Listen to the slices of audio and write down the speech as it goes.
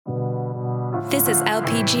This is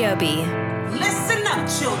LPGOB. Listen up,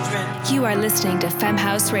 children. You are listening to Femme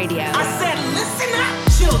House Radio. I said listen up,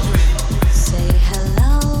 children. Say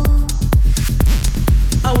hello.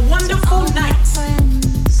 A wonderful night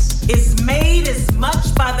is made as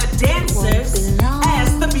much by the dancers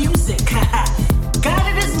as the music.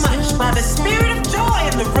 Guided as much by the spirit of joy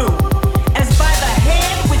in the room as by the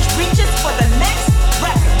hand which reaches for the next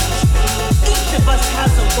record. Each of us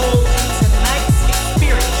has a role in tonight's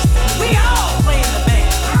experience. We all play in the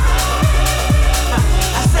band.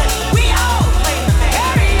 I said, we all play in the band.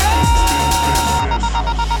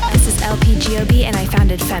 This is LPGOB, and I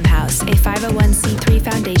founded Femme House, a 501c3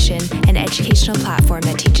 foundation and educational platform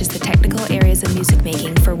that teaches the technical areas of music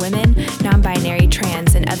making for women, non-binary,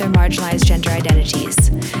 trans, and other marginalized gender identities.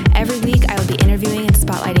 Every week, I will be interviewing and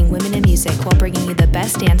spotlighting women in music while bringing you the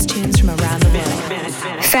best dance tunes from around the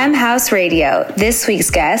world. Femme House Radio. This week's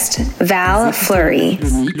guest, Val Fleury.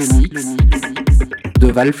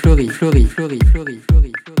 De Val Fleury.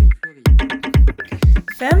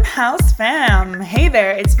 Femme House Fam. Hey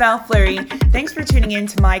there, it's Val Fleury. Thanks for tuning in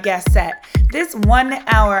to my guest set. This 1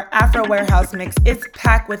 hour Afro Warehouse mix is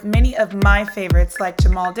packed with many of my favorites like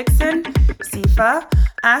Jamal Dixon, Sifa,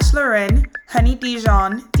 Ash Lauren, Honey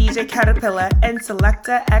Dijon, DJ Caterpillar, and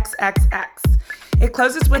Selecta XXX. It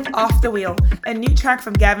closes with Off the Wheel, a new track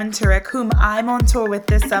from Gavin Turek, whom I'm on tour with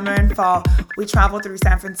this summer and fall. We travel through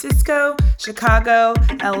San Francisco, Chicago,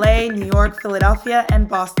 LA, New York, Philadelphia, and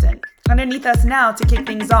Boston. Underneath us now to kick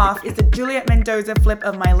things off is the Juliet Mendoza flip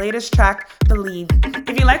of my latest track, Believe.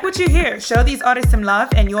 If you like what you hear, show these artists some love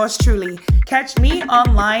and yours truly. Catch me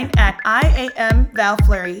online at I am Val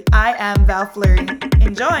Fleury. I am Val Fleury.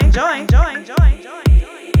 Enjoy, enjoy, enjoy, enjoy, enjoy.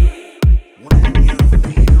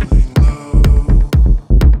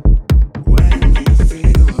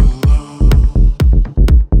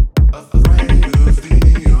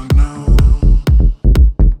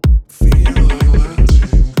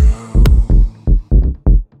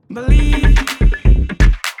 Believe,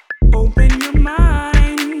 open your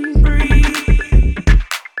mind, breathe,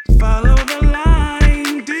 follow the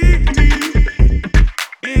line, dig deep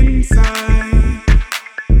inside.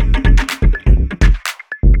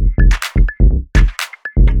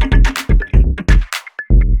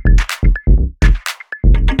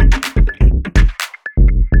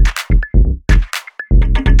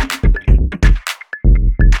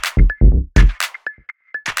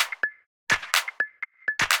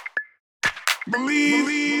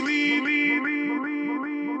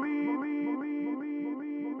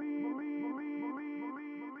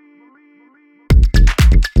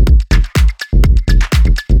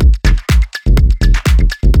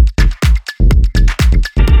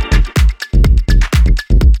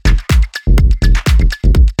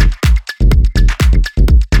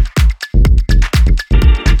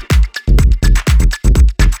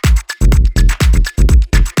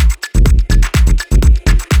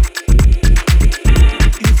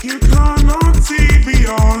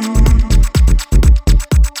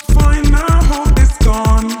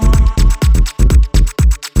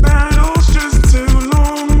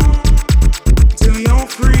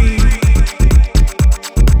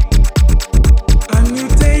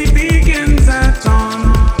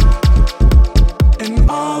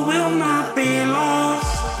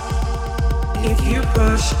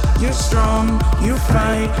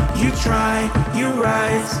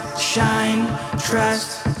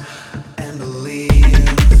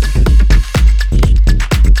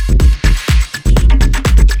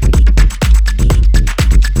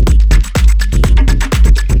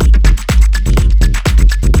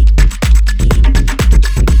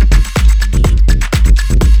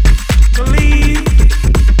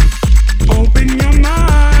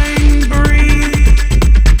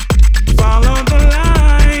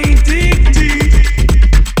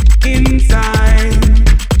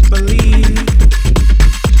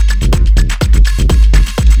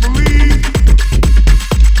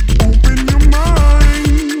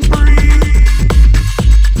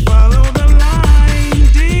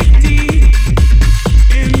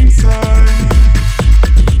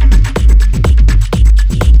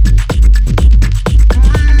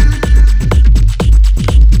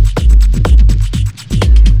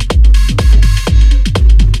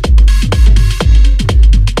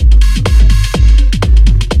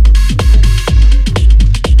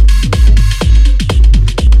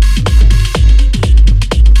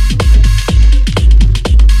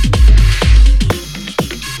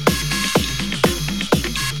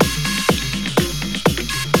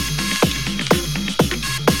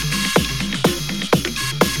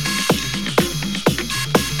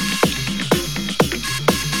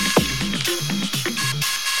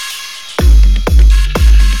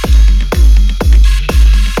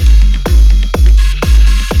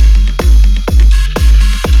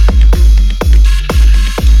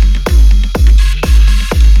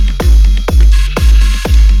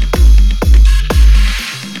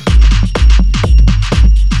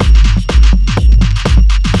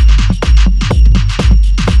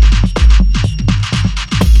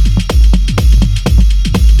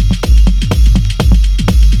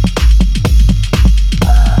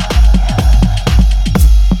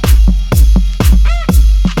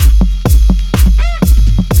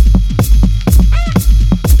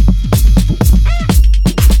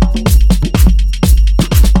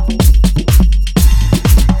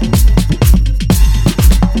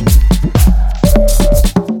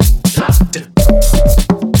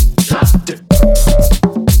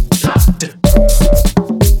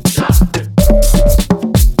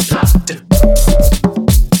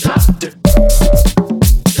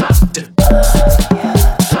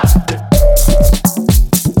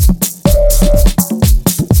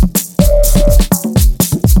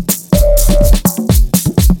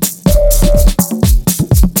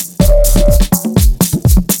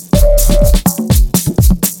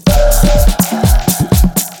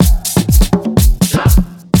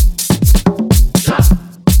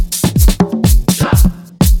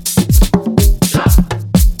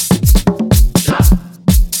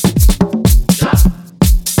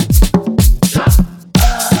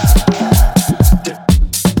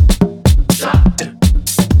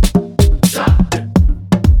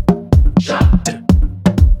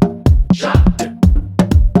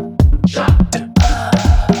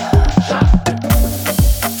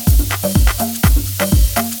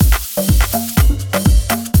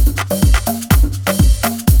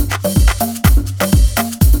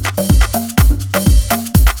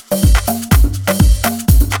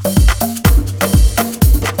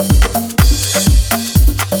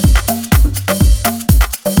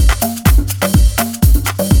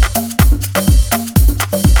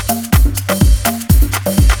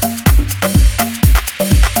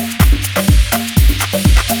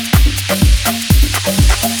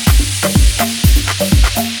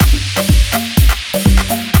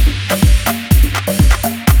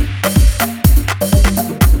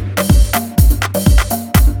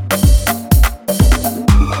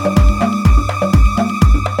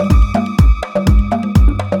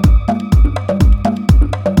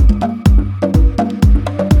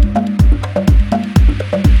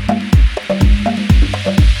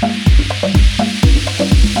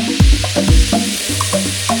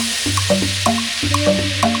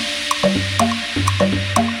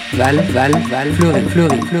 Val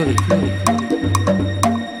Fleury.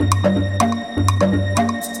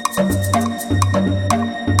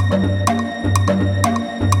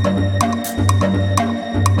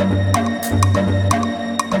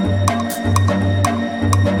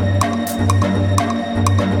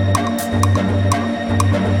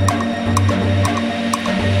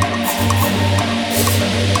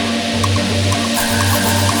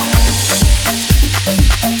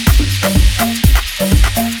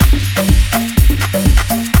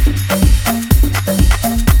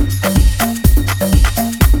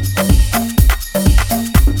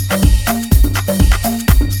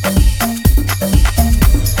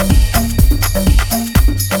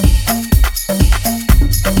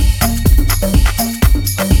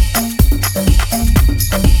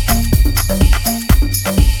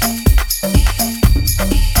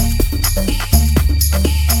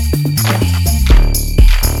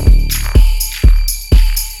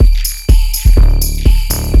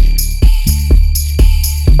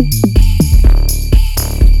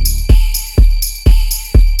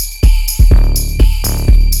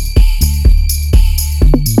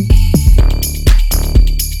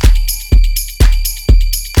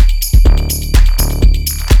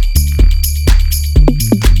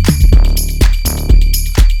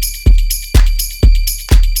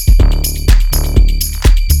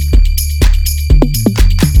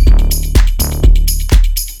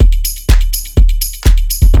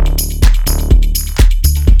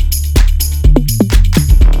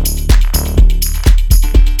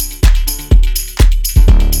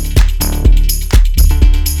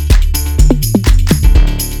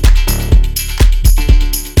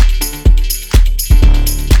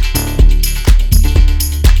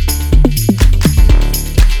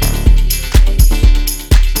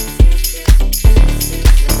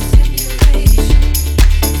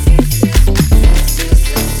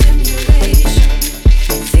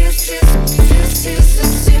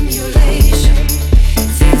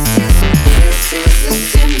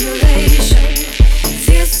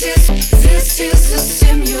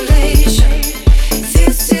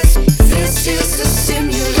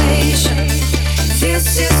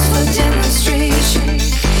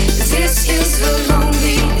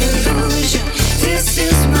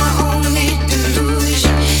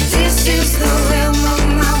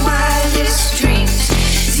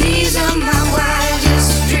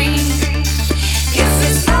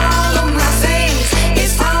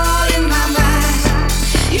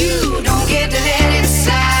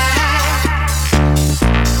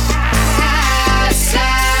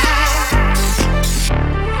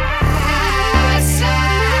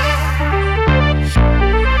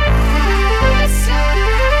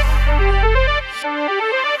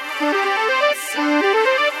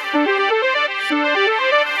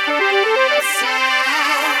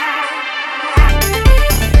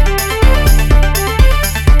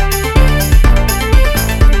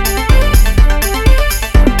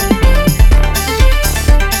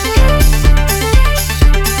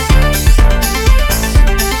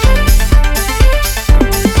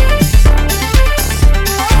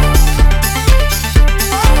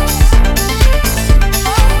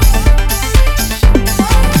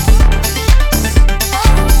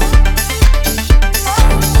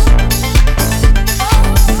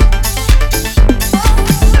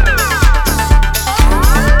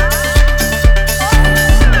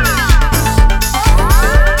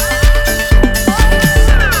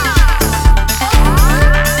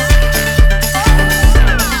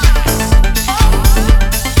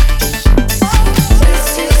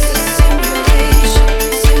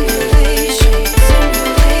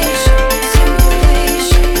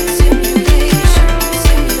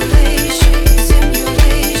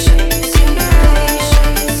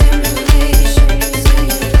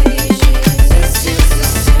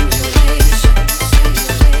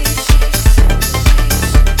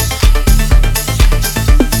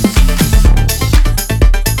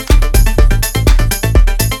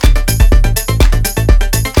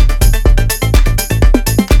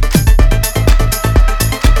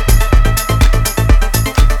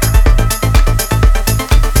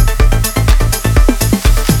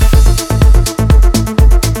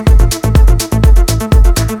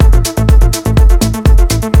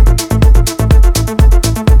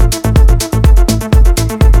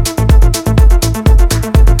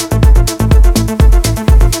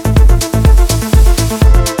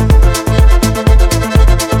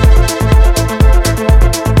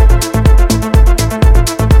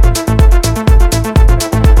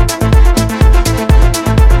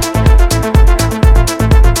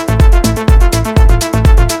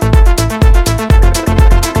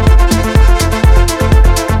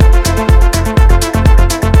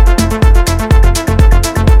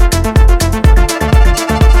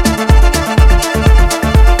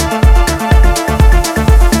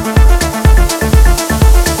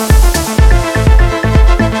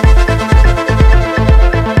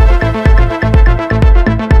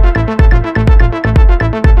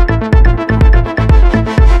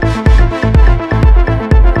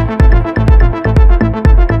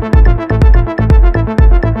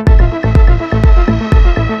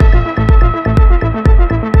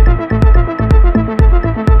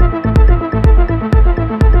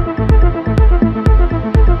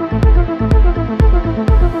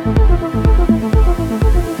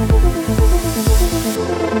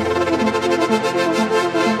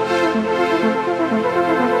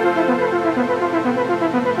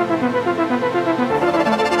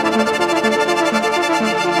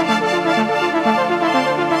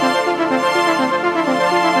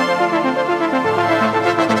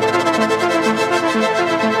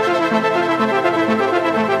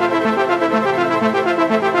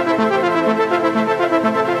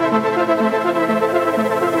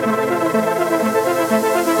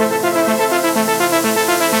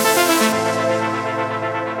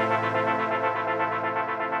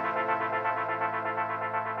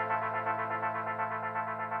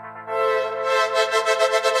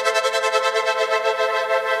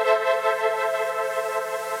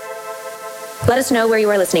 Let us know where you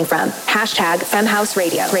are listening from. Hashtag FemHouse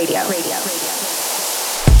Radio.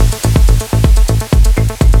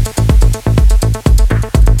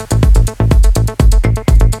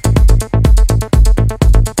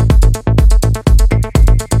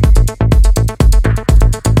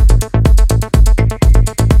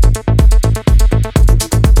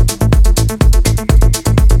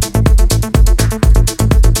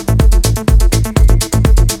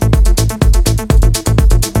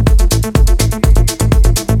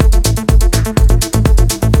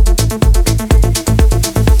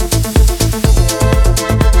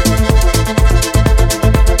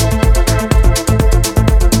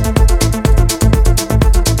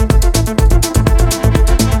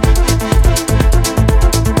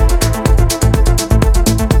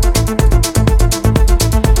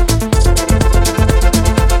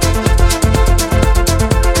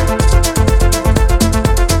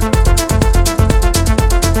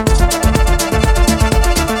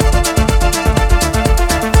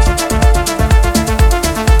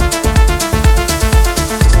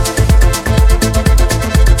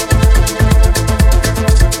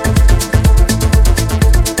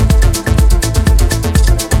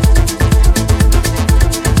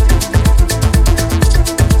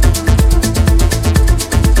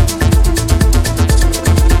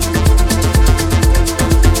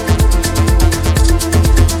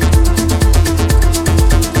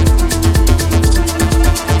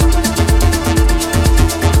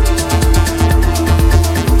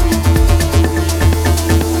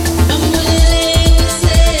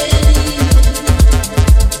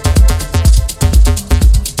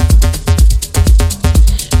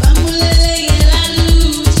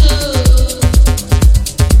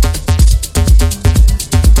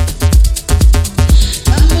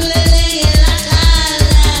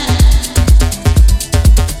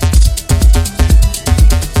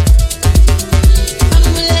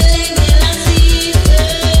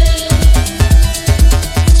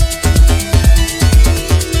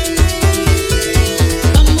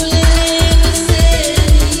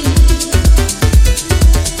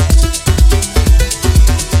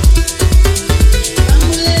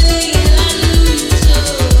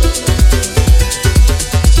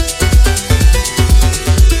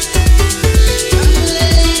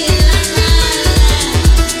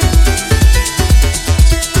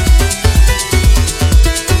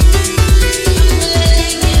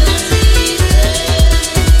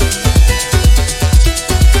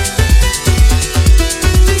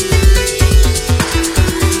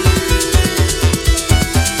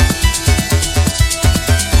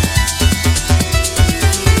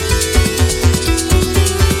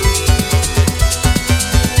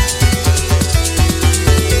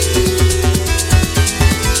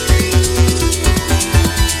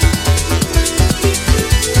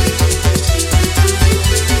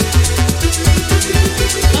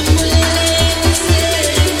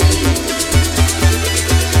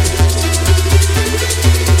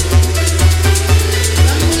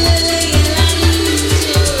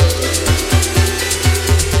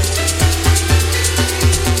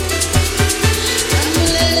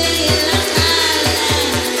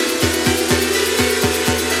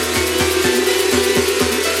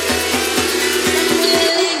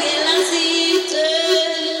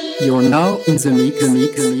 You're now in the mix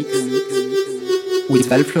with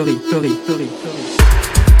Val Fleury.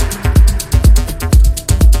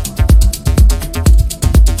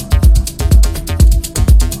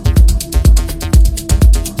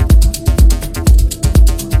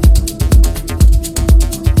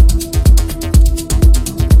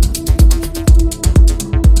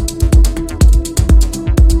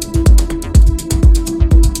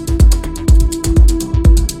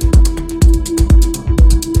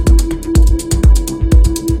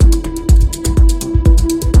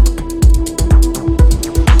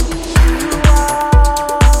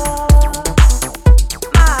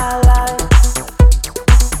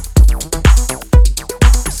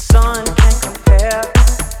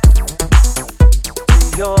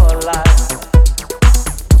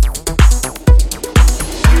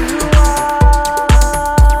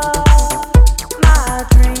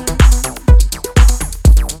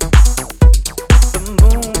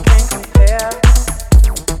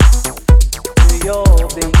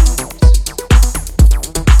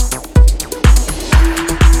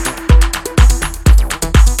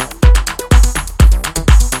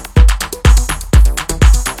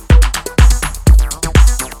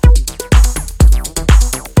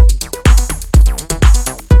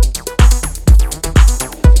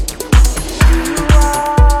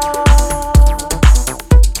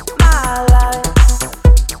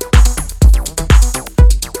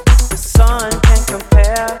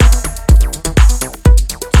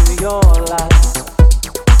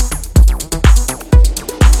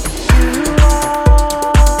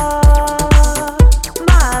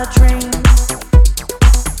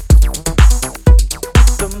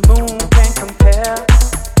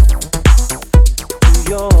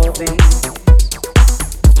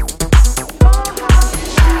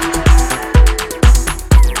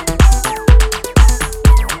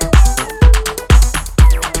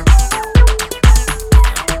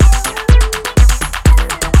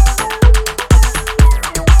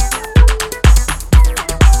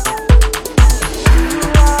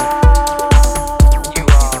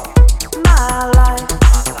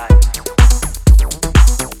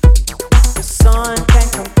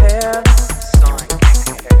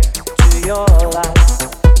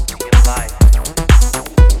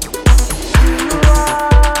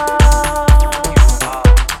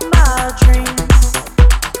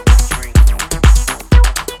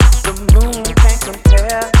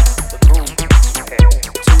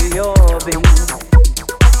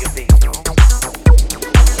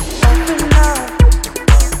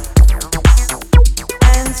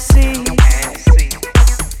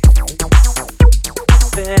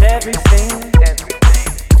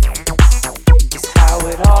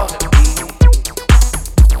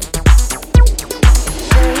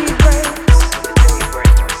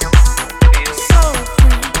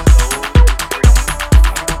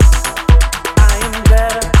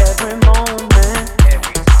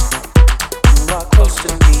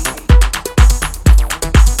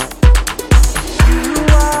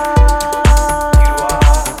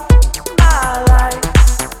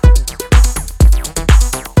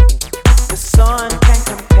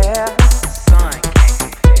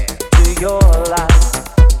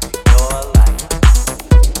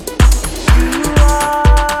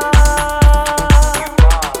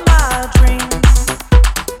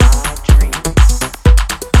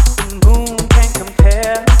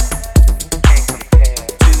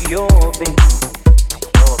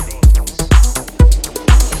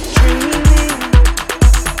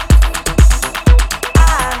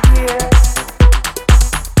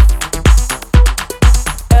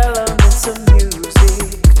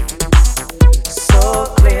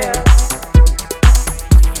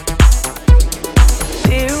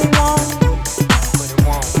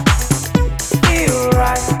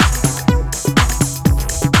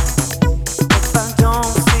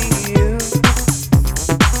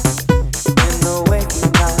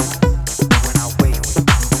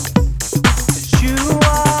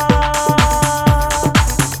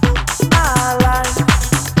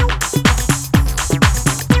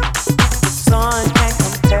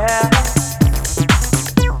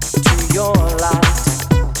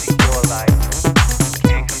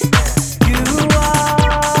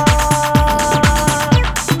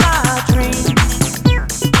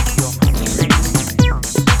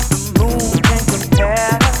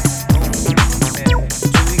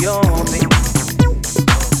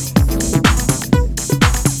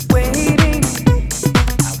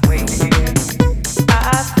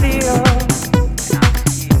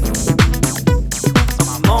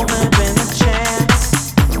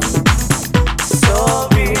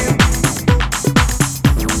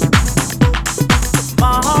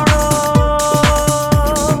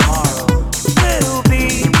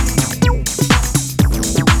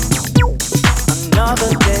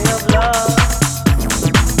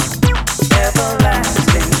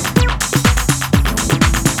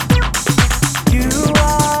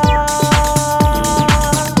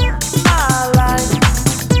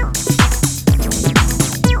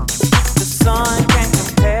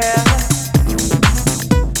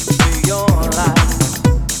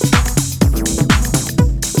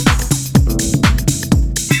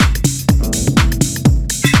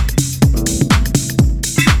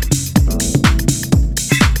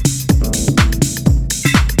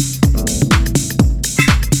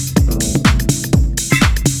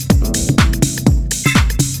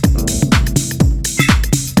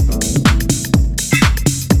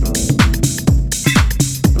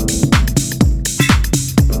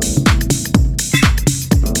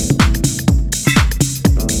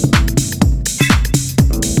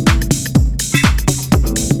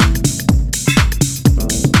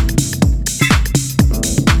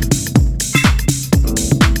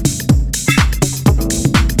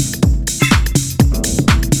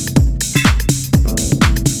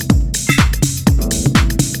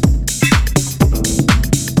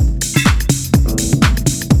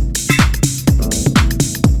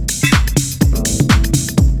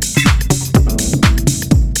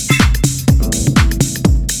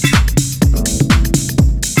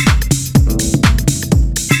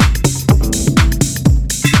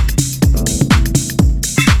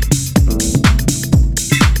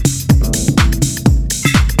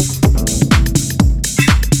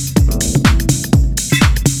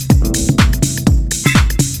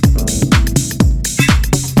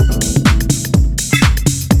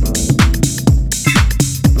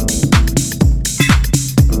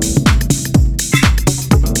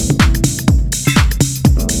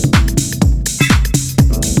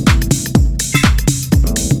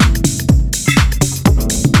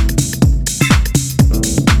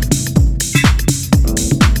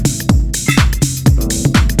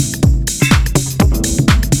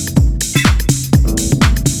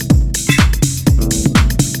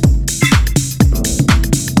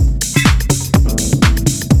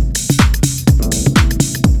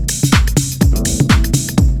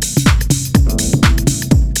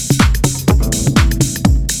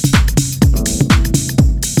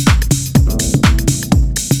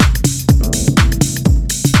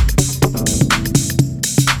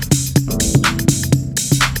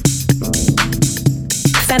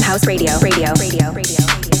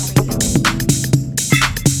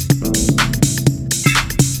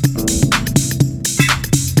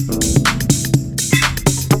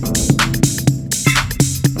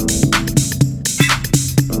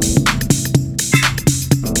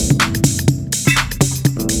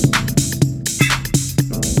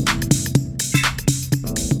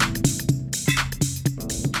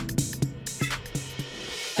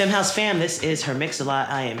 Femhouse fam, this is Her Mix-a-Lot.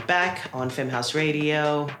 I am back on Femhouse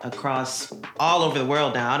Radio across all over the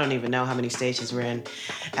world now. I don't even know how many stations we're in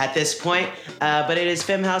at this point, but it is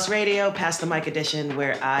Femhouse Radio, Pass the Mic edition,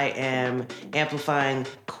 where I am amplifying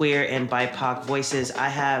queer and BIPOC voices. I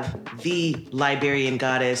have the Liberian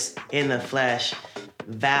goddess in the flesh,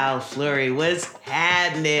 Val Fleury. What's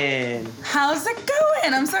happening? How's it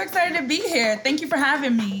going? I'm so excited to be here. Thank you for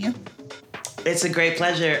having me. It's a great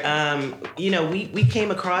pleasure. We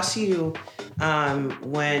came across you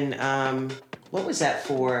when what was that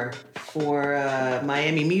for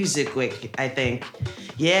Miami Music Week, I think.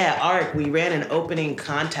 Yeah, ARC. We ran an opening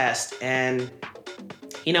contest, and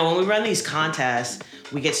when we run these contests,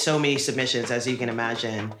 we get so many submissions, as you can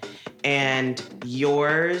imagine, and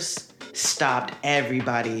yours stopped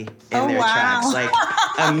everybody in their tracks, like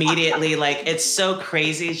immediately. Like, it's so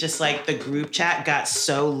crazy. It's just like the group chat got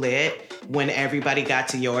so lit when everybody got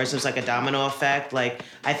to yours. It was like a domino effect. Like,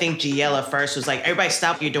 I think Giella first was like, everybody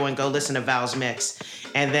stop what you're doing, go listen to Val's mix.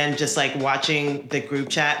 And then just like watching the group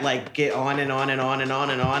chat like get on and on and on and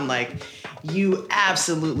on and on, like, you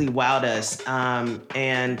absolutely wowed us.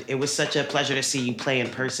 And it was such a pleasure to see you play in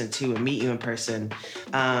person too and meet you in person.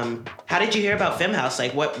 How did you hear about Femhouse?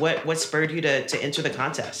 Like, what spurred you to enter the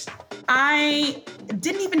contest? I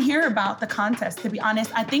didn't even hear about the contest, to be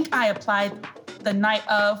honest. I think I applied the night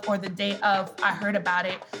of or the day of I heard about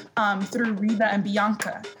it through Reba and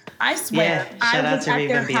Bianca. I swear. Yeah, shout out to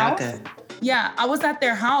Reba and Bianca. Yeah, I was at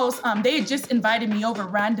their house. They had just invited me over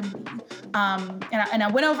randomly. And I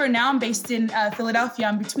went over. Now I'm based in Philadelphia.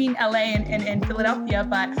 I'm between LA and Philadelphia,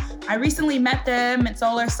 but I recently met them. It's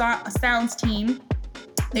all our sounds team.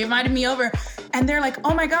 They invited me over and they're like,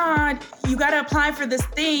 oh my God, you gotta apply for this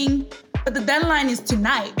thing, but the deadline is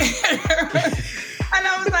tonight. And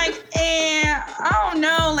I was like, I don't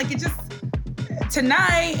know, like, it just,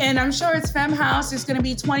 tonight, and I'm sure it's Femhouse, there's gonna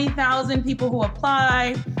be 20,000 people who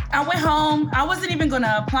apply. I went home, I wasn't even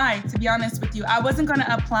gonna apply, to be honest with you. I wasn't gonna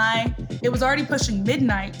apply. It was already pushing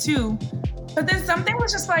midnight too. But then something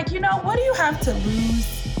was just like, what do you have to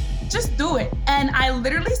lose? Just do it. And I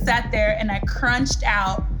literally sat there and I crunched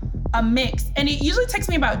out a mix. And it usually takes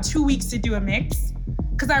me about 2 weeks to do a mix,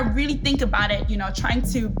 because I really think about it, trying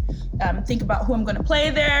to think about who I'm gonna play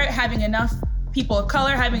there, having enough people of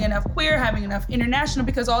color, having enough queer, having enough international,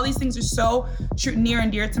 because all these things are so near and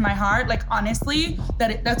dear to my heart. Like, honestly,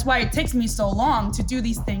 that's why it takes me so long to do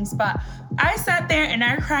these things. But I sat there and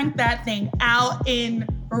I cranked that thing out in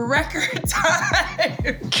record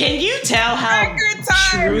time. Can you tell how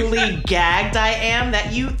truly gagged I am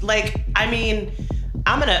that you, like, I mean,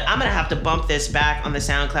 I'm gonna have to bump this back on the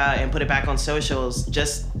SoundCloud and put it back on socials,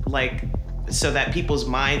 just like so that people's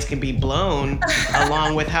minds can be blown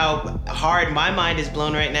along with how hard my mind is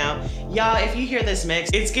blown right now. Y'all, if you hear this mix,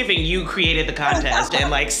 it's giving you created the contest and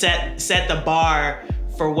like set the bar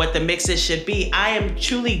for what the mixes should be. I am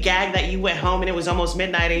truly gagged that you went home and it was almost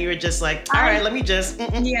midnight and you were just like, all right, let me just,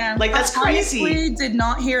 yeah. Like, that's crazy. I honestly did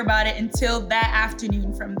not hear about it until that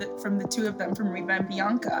afternoon from the two of them, from Reba and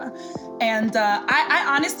Bianca. And I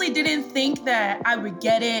honestly didn't think that I would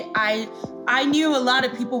get it. I knew a lot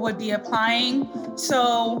of people would be applying.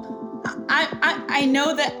 So I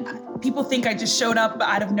know that people think I just showed up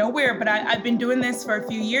out of nowhere, but I've been doing this for a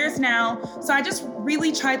few years now. So I just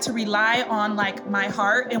really tried to rely on like my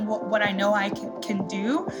heart and what I know I can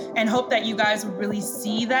do, and hope that you guys would really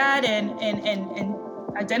see that and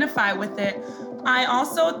identify with it. I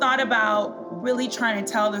also thought about really trying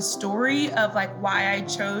to tell the story of like why I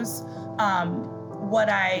chose what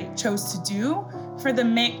I chose to do for the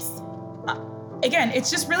mix. Again, it's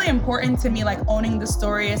just really important to me, like owning the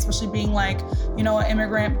story, especially being like, an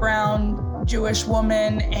immigrant, brown, Jewish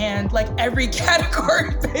woman, and like every category,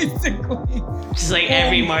 basically. Just like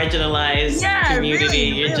every marginalized community.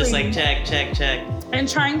 You're just like, check. And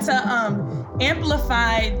trying to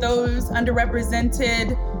amplify those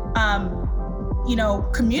underrepresented,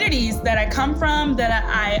 communities that I come from, that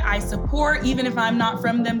I support, even if I'm not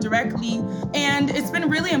from them directly. And it's been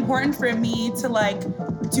really important for me to like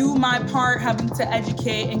do my part, having to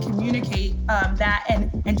educate and communicate that,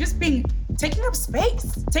 and just taking up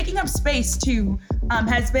space too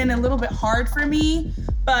has been a little bit hard for me.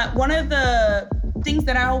 But one of the things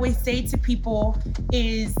that I always say to people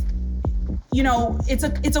is,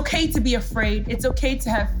 it's okay to be afraid. It's okay to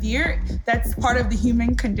have fear. That's part of the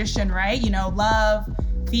human condition, right? Love,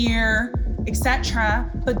 fear, etc.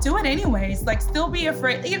 But do it anyways. Like, still be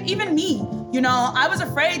afraid. Even me, I was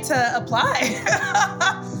afraid to apply.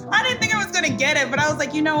 I didn't think I was gonna get it, but I was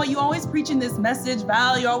like, you know what? You always preaching this message,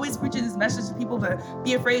 Val. You're always preaching this message to people to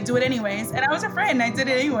be afraid, do it anyways. And I was afraid, and I did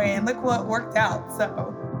it anyway. And look what worked out.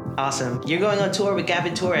 So. Awesome. You're going on tour with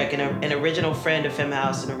Gavin Turek, an original friend of Femme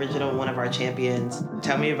House, an original one of our champions.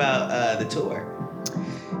 Tell me about the tour.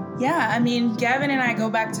 Yeah, I mean, Gavin and I go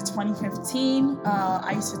back to 2015.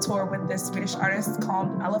 I used to tour with this Swedish artist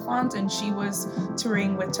called Elephant, and she was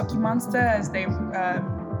touring with Toki Monster as they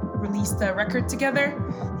released a record together.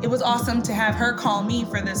 It was awesome to have her call me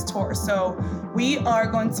for this tour. So we are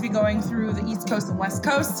going to be going through the East Coast and West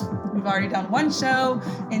Coast. We've already done one show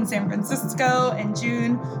in San Francisco in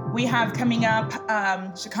June. We have coming up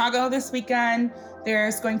Chicago this weekend.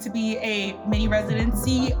 There's going to be a mini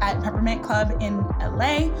residency at Peppermint Club in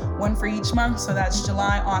LA, one for each month. So that's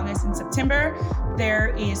July, August, and September.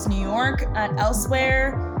 There is New York,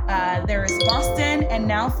 elsewhere. There is Boston and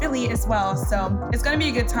now Philly as well. So it's gonna be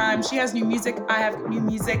a good time. She has new music, I have new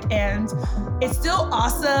music, and it's still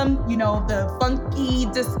awesome. You know, the funky,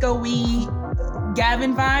 disco-y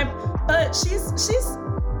Gavin vibe, but she's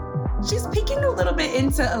peeking a little bit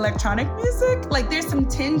into electronic music. Like there's some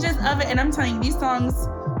tinges of it, and I'm telling you, these songs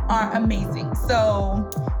are amazing. So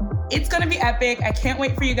it's gonna be epic. I can't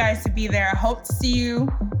wait for you guys to be there. I hope to see you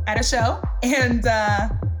at a show, and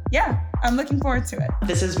yeah, I'm looking forward to it.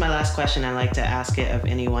 This is my last question. I like to ask it of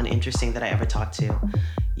anyone interesting that I ever talk to.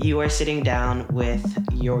 You are sitting down with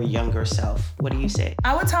your younger self. What do you say?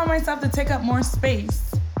 I would tell myself to take up more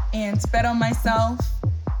space and to bet on myself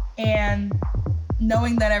and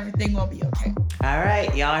knowing that everything will be okay. All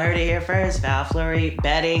right, y'all heard it here first. Val Fleury,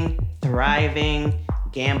 betting, thriving,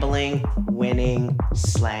 gambling, winning,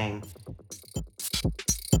 slang.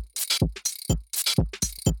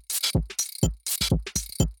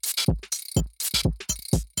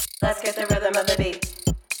 Let's get the rhythm of the beat.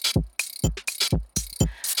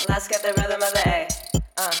 Let's get the rhythm of the A.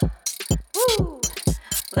 Woo!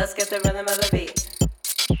 Let's get the rhythm of the beat.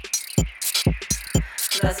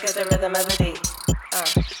 Let's get the rhythm of the beat.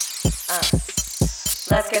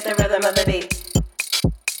 Let's get the rhythm of the beat.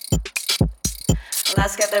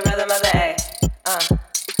 Let's get the rhythm of the A.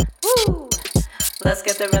 Woo! Let's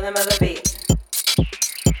get the rhythm of the beat.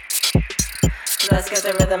 Let's get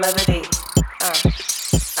the rhythm of the beat.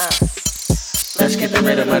 Let's get the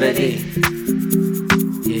rhythm of the D.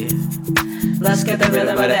 Yeah. Let's get the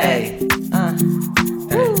rhythm of the A.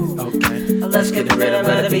 Okay. Let's get the rhythm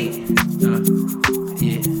of the beat.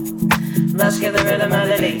 Yeah. Let's get the rhythm of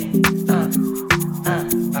the D.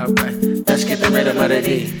 Alright. Let's get the rhythm of the D.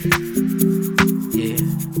 Yeah.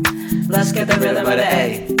 Let's get the rhythm of the A.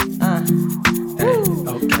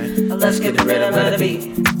 Okay. Let's get the rhythm of the beat.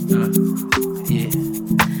 Yeah.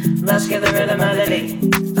 Let's get the rhythm of the D.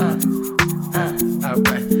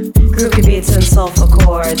 Groovy beats and soulful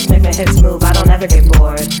chords make my hips move, I don't ever get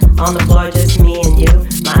bored. On the floor, just me and you.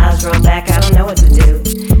 My eyes roll back, I don't know what to do.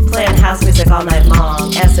 Playing house music all night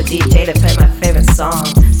long. Ask the DJ to play my favorite song.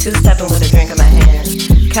 Two-stepping with a drink in my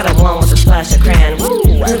hand. Cut a one with a splash of crayon.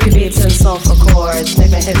 Groovy beats and soulful chords make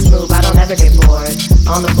my hips move, I don't ever get bored.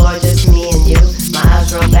 On the floor, just me and you. My eyes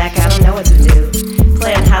roll back, I don't know what to do.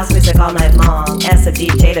 Playing house music all night long. Ask the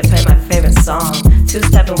DJ to play my favorite song.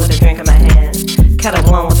 Two-stepping with a drink in my hand. Cut a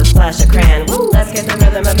one with a splash of crayon. Let's get the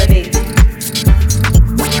rhythm of the beat.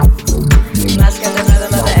 Let's get the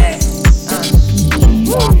rhythm of the A.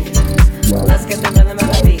 Let's get the rhythm of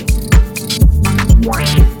the beat.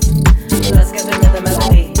 Let's get the rhythm of the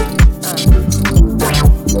beat.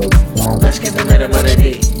 Let's get the rhythm of the D.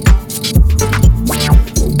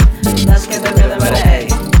 Let's get the rhythm of the A.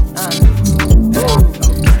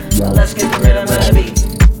 Let's get the rhythm of the beat.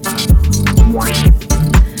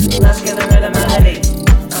 Let's get the rhythm of the beat.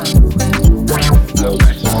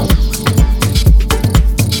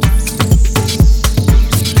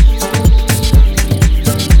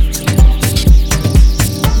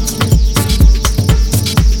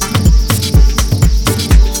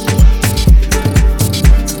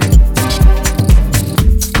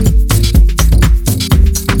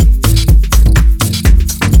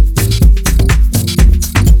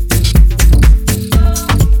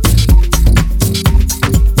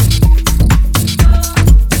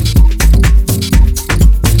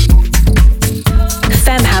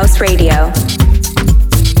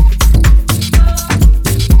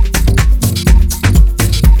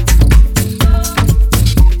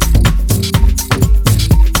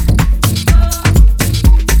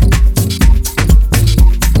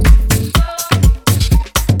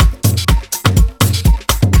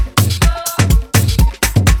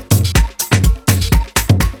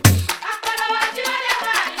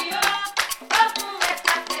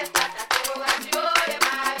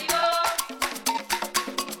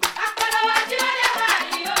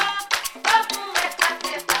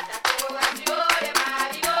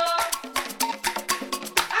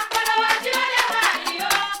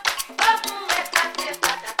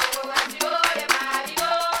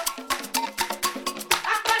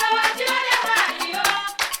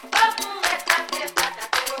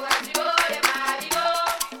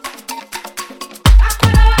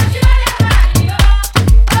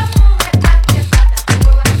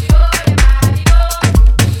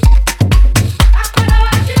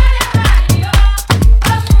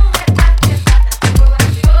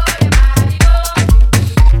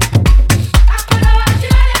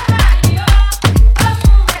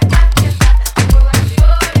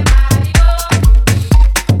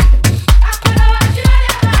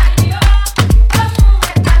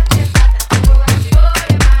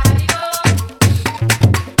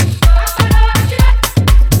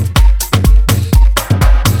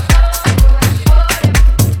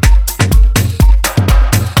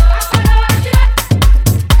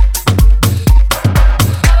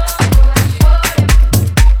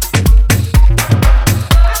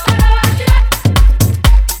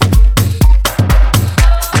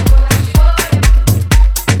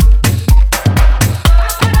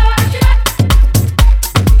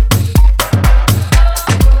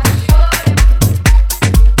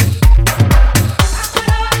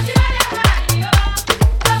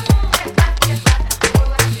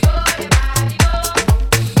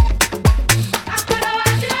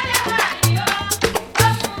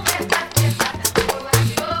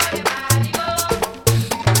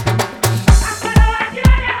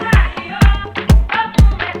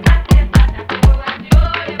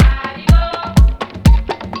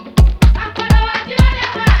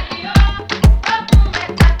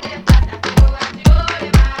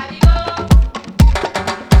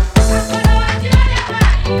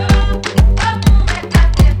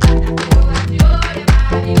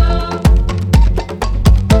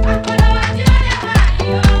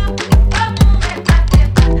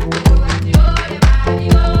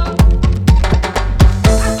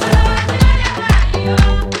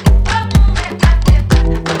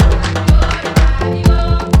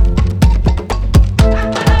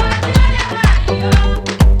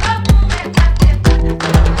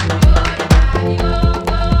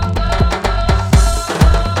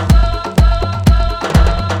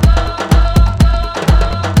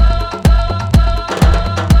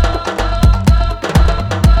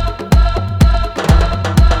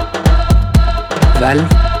 Val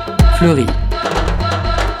Fleury.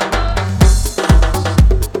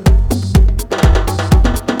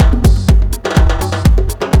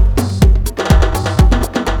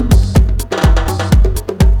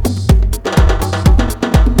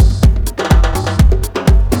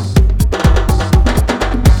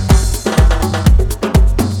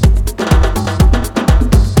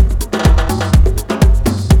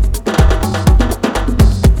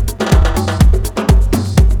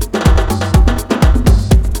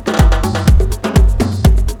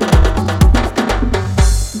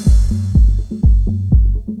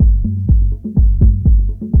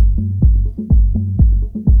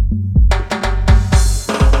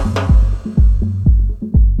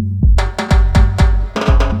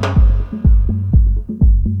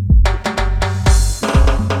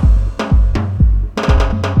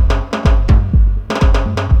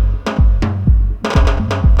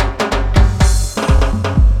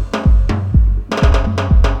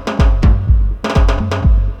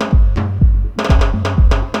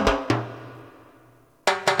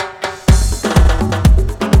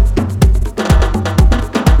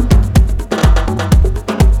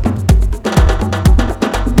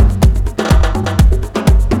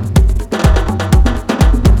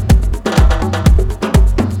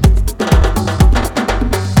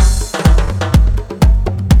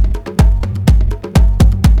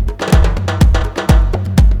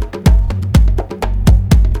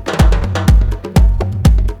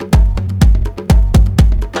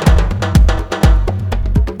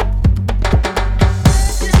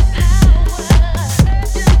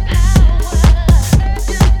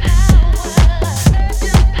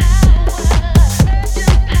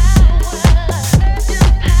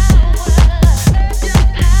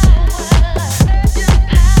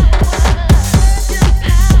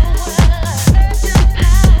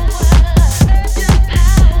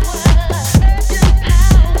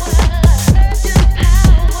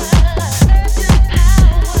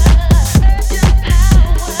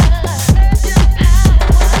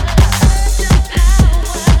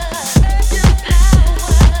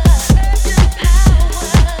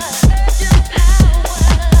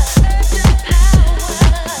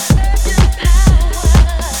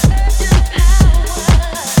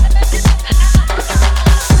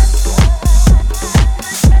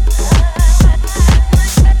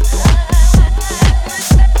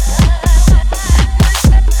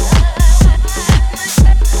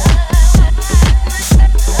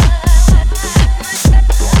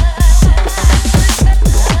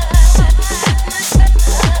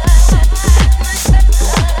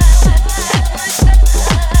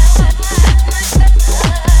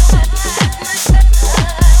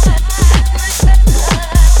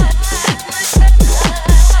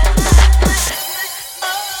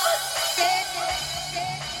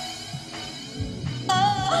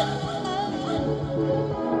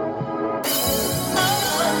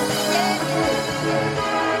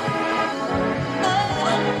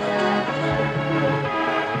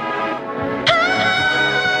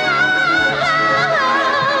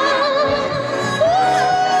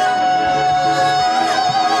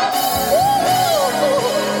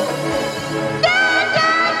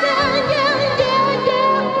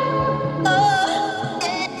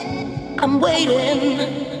 I'm waiting,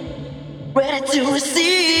 ready to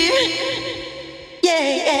receive.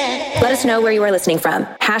 Yeah. Let us know where you are listening from.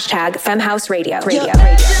 Hashtag FemHouse Radio.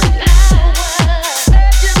 Yeah.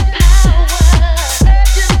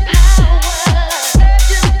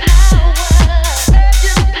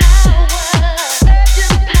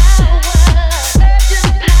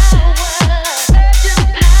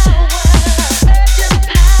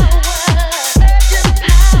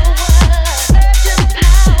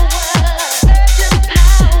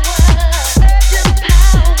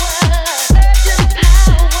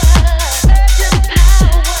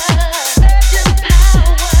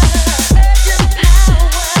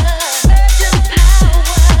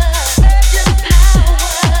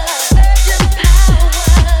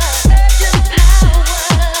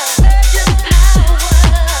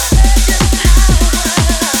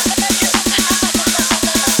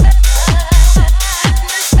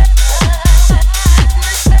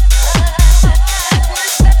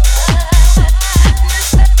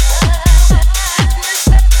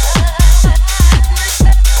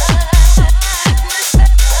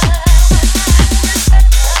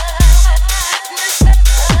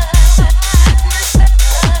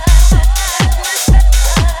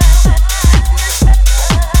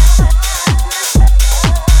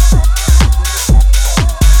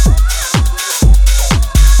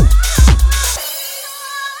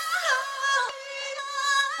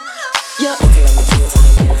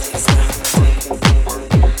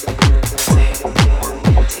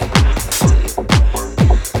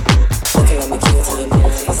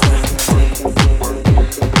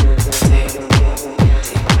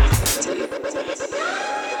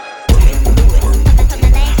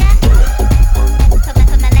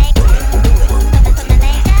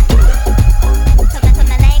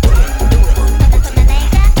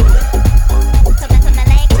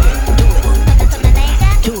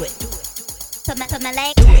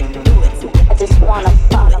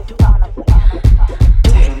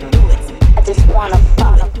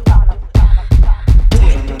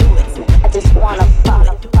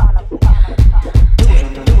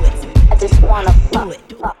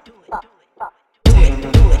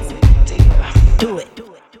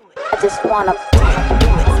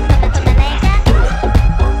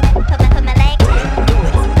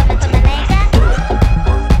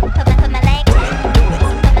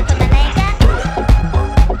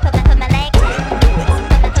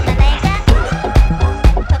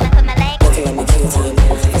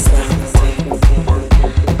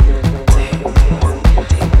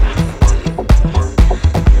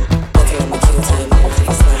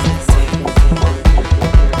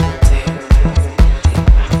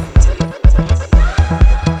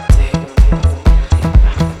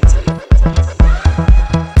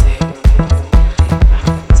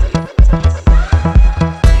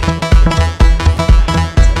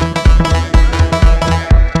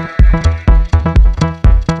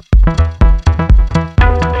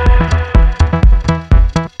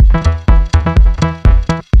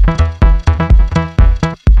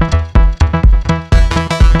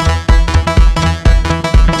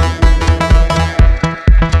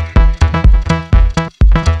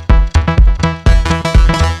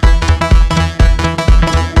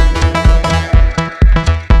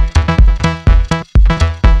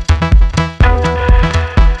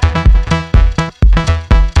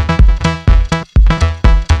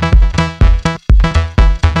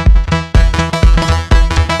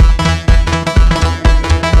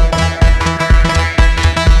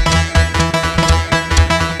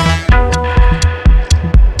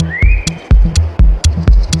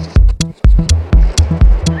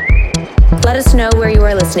 Let us know where you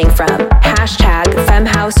are listening from. Hashtag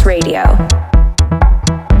FemHouse Radio.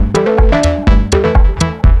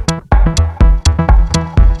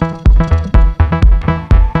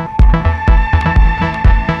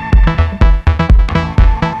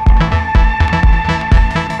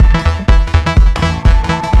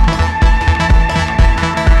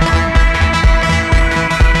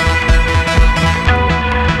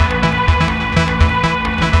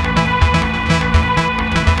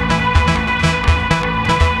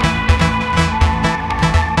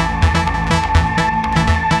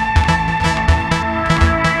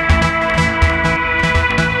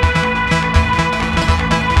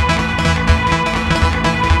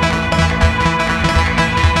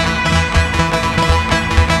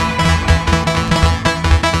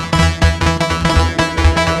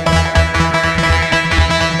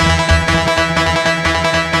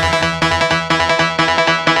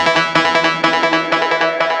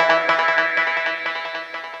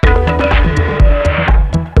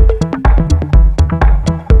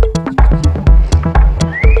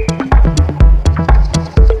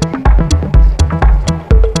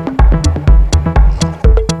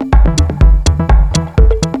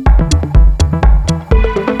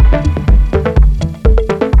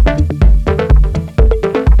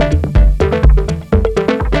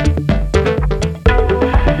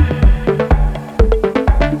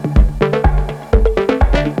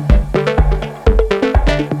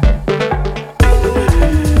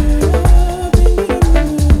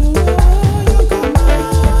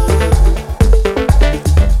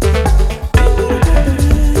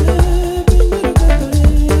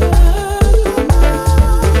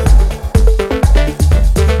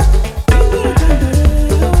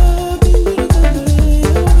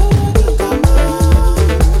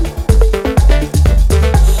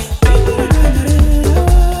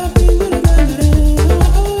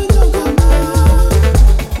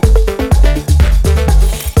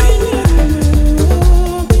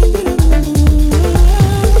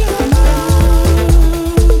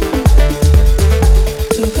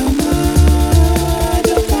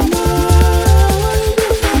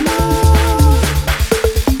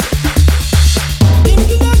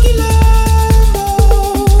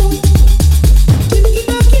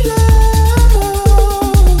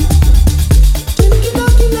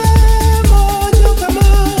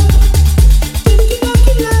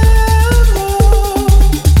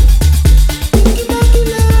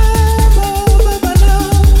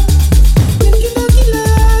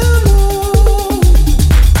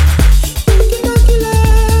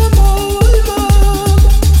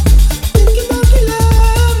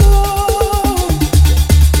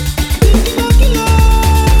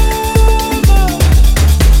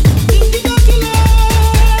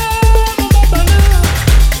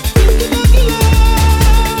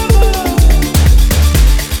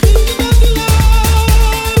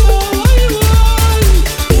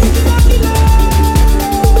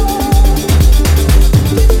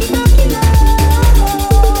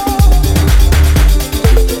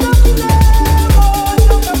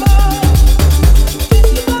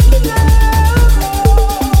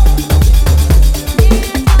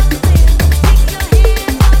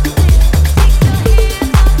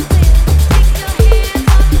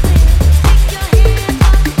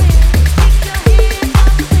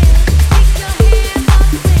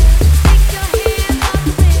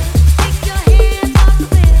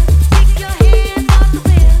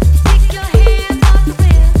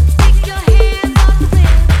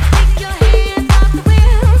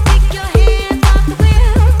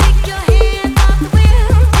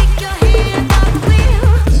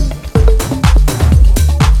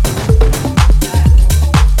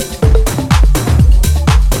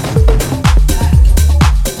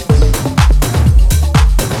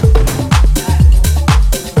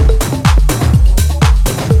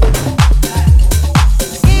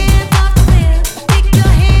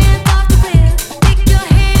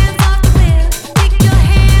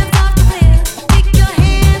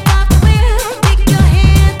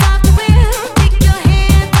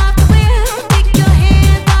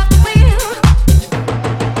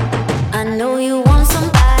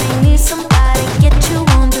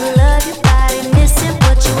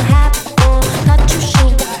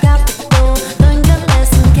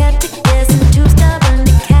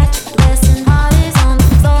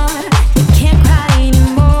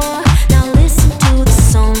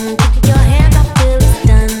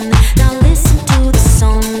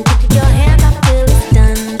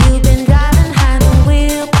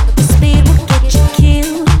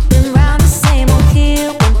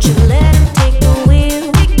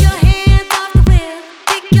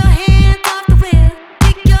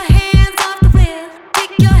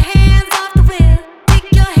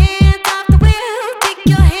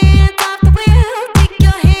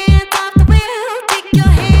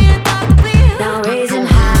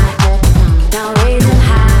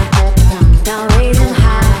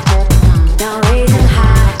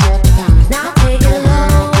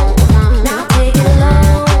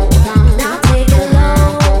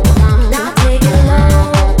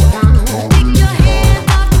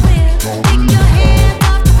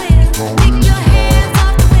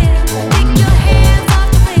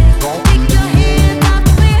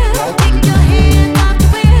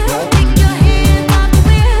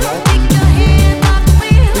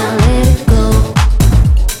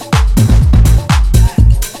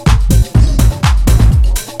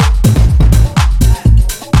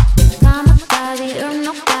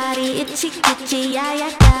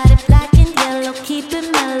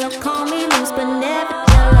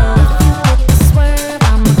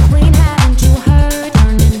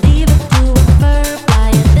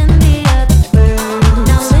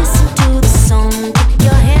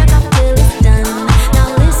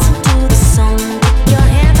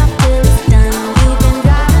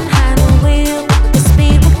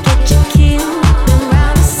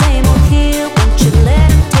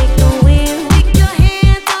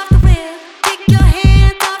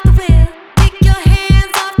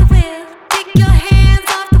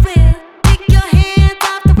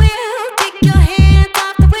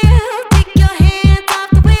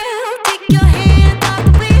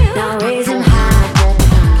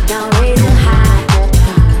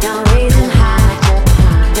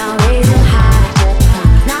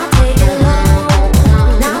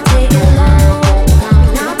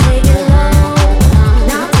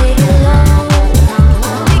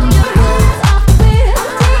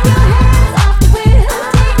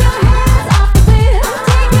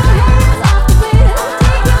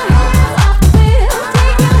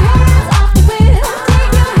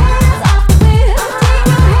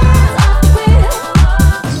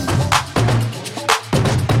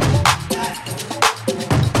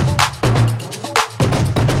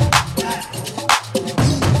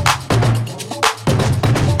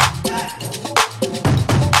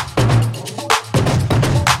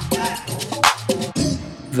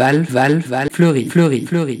 Val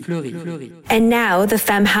Fleury. And now the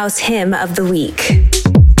Femme House hymn of the week.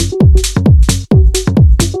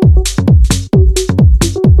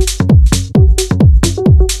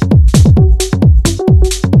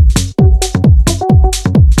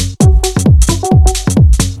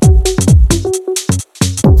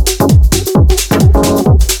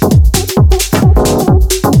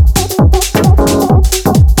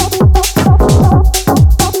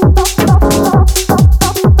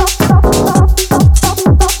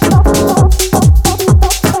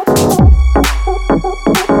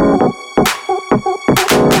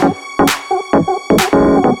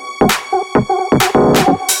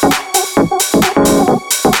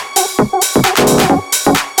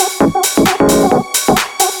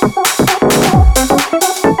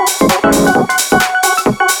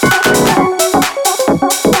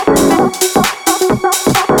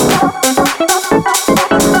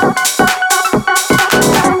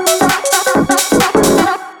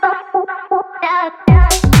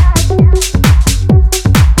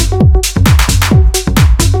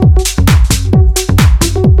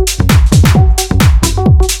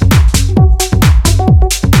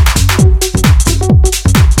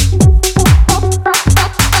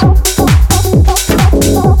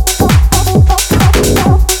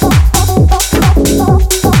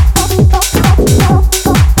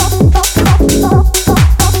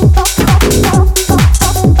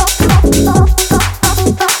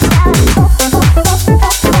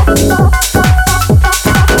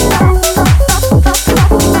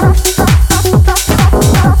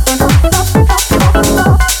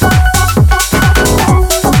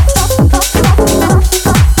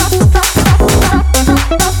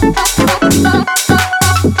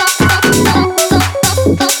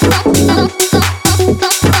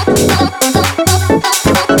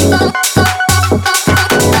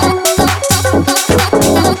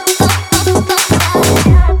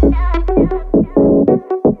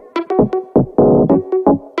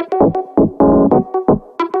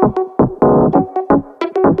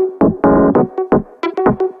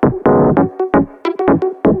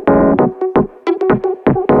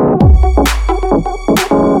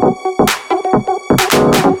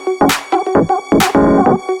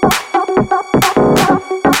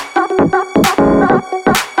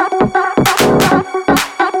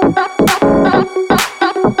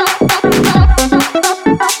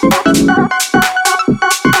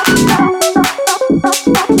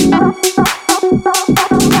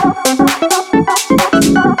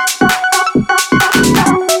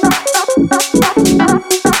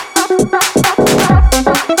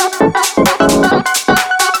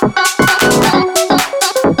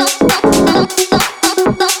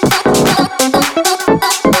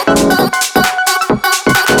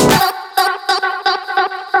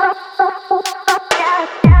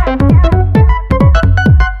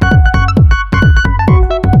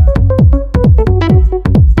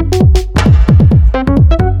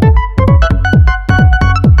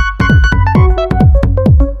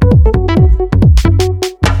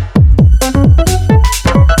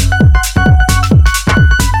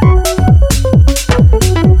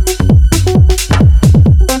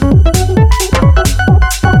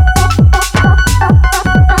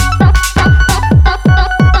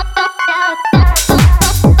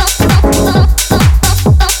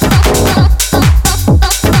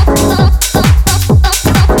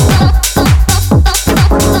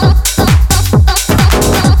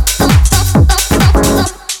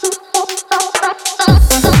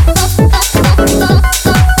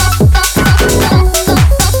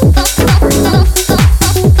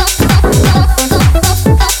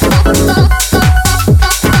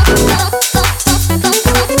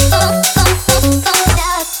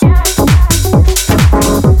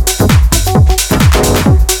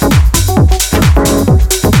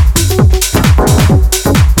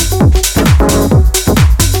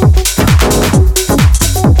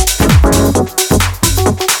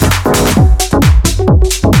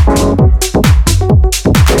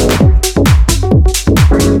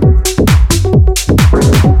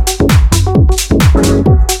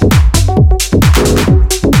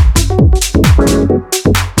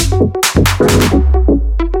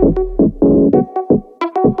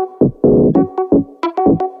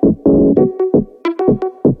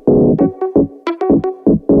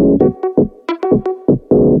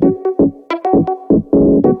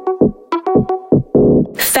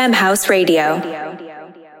 Femme House Radio.